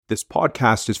This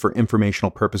podcast is for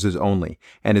informational purposes only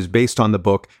and is based on the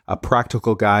book A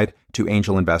Practical Guide to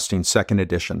Angel Investing, 2nd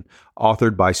edition,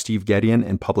 authored by Steve Gedeon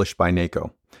and published by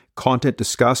NACO. Content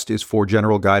discussed is for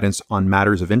general guidance on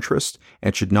matters of interest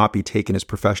and should not be taken as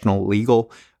professional,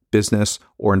 legal, business,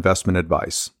 or investment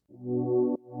advice.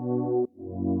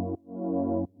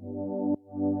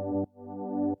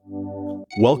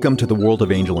 Welcome to the world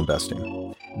of angel investing.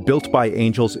 Built by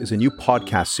Angels is a new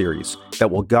podcast series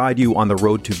that will guide you on the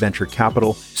road to venture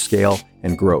capital, scale,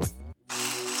 and growth.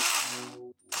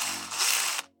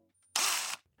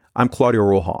 I'm Claudio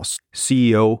Rojas,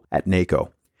 CEO at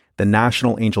NACO, the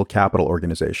National Angel Capital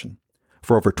Organization.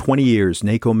 For over 20 years,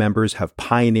 NACO members have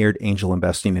pioneered angel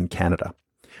investing in Canada.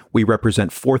 We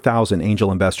represent 4,000 angel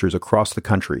investors across the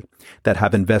country that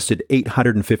have invested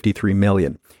 $853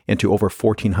 million into over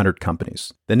 1,400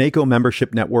 companies. The NACO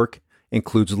membership network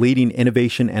includes leading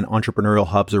innovation and entrepreneurial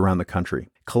hubs around the country,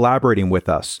 collaborating with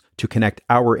us to connect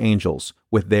our angels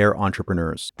with their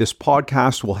entrepreneurs. This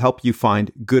podcast will help you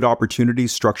find good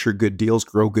opportunities, structure good deals,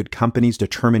 grow good companies,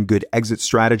 determine good exit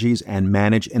strategies, and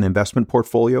manage an investment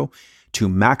portfolio to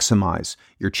maximize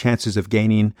your chances of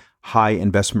gaining high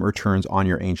investment returns on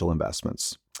your angel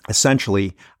investments.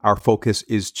 Essentially, our focus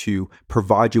is to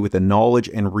provide you with the knowledge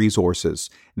and resources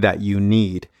that you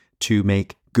need to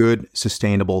make good,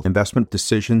 sustainable investment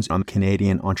decisions on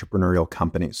Canadian entrepreneurial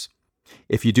companies.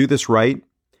 If you do this right,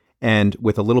 and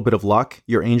with a little bit of luck,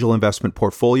 your angel investment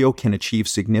portfolio can achieve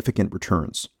significant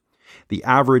returns. The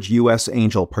average U.S.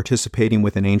 angel participating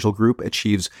with an angel group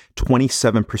achieves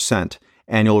 27%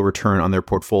 annual return on their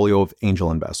portfolio of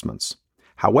angel investments.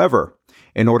 However,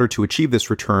 in order to achieve this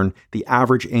return, the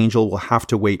average angel will have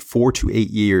to wait 4 to 8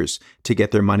 years to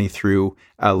get their money through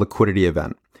a liquidity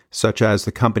event, such as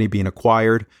the company being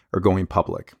acquired or going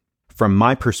public. From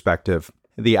my perspective,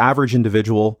 the average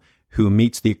individual who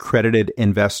meets the accredited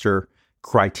investor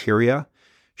criteria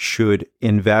should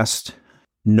invest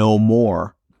no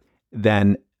more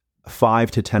than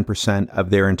 5 to 10% of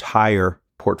their entire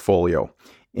portfolio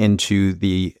into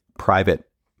the private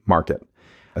market,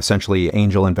 essentially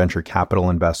angel and venture capital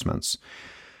investments.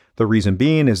 The reason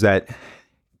being is that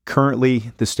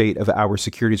currently the state of our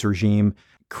securities regime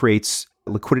creates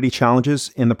liquidity challenges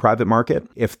in the private market.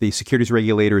 If the securities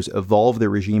regulators evolve their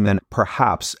regime, then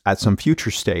perhaps at some future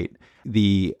state,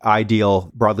 the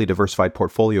ideal broadly diversified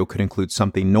portfolio could include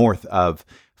something north of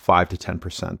 5 to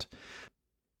 10%.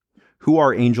 Who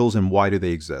are angels and why do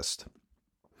they exist?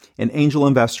 An angel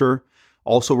investor,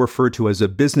 also referred to as a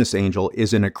business angel,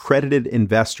 is an accredited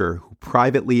investor who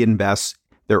privately invests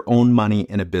their own money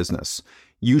in a business,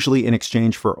 usually in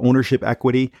exchange for ownership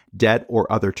equity, debt,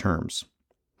 or other terms.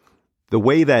 The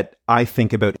way that I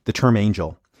think about the term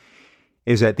angel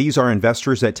is that these are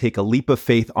investors that take a leap of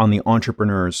faith on the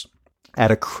entrepreneurs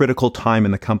at a critical time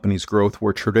in the company's growth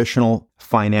where traditional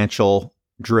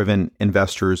financial-driven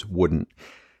investors wouldn't.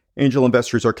 Angel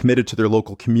investors are committed to their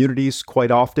local communities quite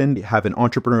often, have an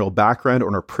entrepreneurial background or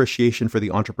an appreciation for the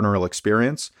entrepreneurial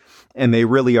experience, and they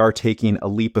really are taking a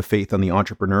leap of faith on the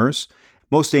entrepreneurs.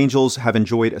 Most angels have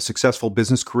enjoyed a successful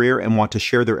business career and want to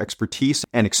share their expertise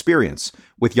and experience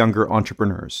with younger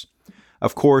entrepreneurs.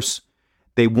 Of course,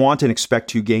 they want and expect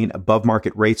to gain above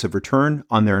market rates of return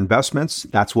on their investments.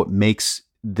 That's what makes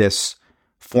this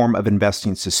form of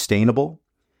investing sustainable.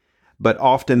 But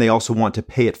often they also want to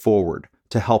pay it forward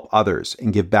to help others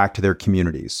and give back to their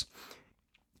communities.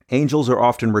 Angels are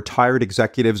often retired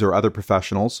executives or other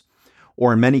professionals,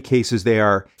 or in many cases, they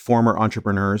are former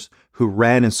entrepreneurs who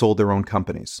ran and sold their own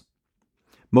companies.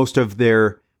 Most of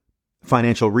their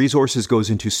financial resources goes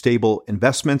into stable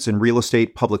investments in real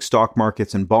estate, public stock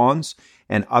markets, and bonds,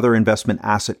 and other investment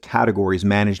asset categories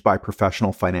managed by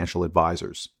professional financial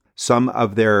advisors. Some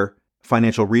of their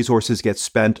financial resources get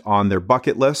spent on their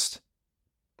bucket list,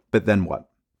 but then what?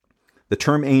 The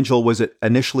term angel was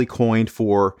initially coined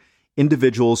for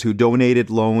individuals who donated,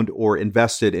 loaned, or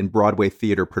invested in Broadway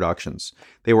theater productions.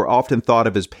 They were often thought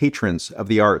of as patrons of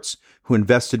the arts who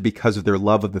invested because of their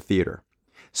love of the theater.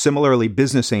 Similarly,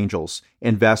 business angels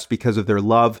invest because of their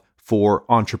love for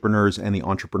entrepreneurs and the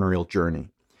entrepreneurial journey.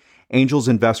 Angels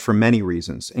invest for many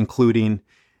reasons, including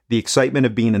the excitement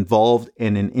of being involved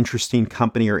in an interesting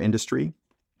company or industry,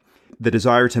 the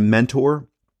desire to mentor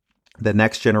the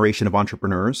next generation of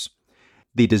entrepreneurs,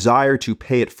 the desire to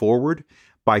pay it forward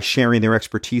by sharing their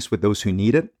expertise with those who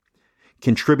need it,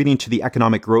 contributing to the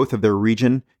economic growth of their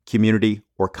region, community,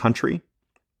 or country,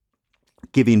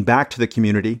 giving back to the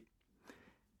community,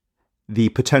 the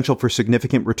potential for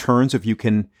significant returns if you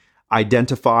can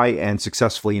identify and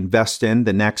successfully invest in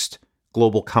the next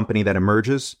global company that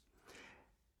emerges,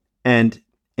 and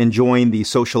enjoying the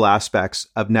social aspects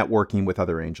of networking with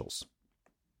other angels.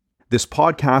 This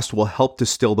podcast will help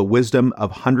distill the wisdom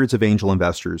of hundreds of angel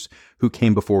investors who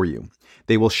came before you.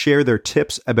 They will share their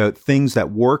tips about things that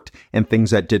worked and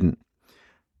things that didn't.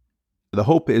 The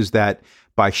hope is that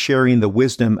by sharing the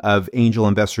wisdom of angel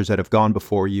investors that have gone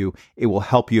before you, it will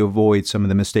help you avoid some of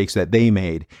the mistakes that they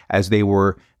made as they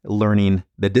were learning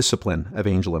the discipline of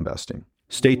angel investing.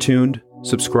 Stay tuned,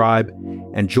 subscribe,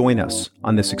 and join us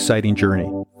on this exciting journey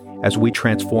as we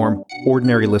transform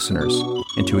ordinary listeners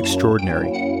into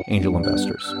extraordinary angel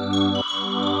investors.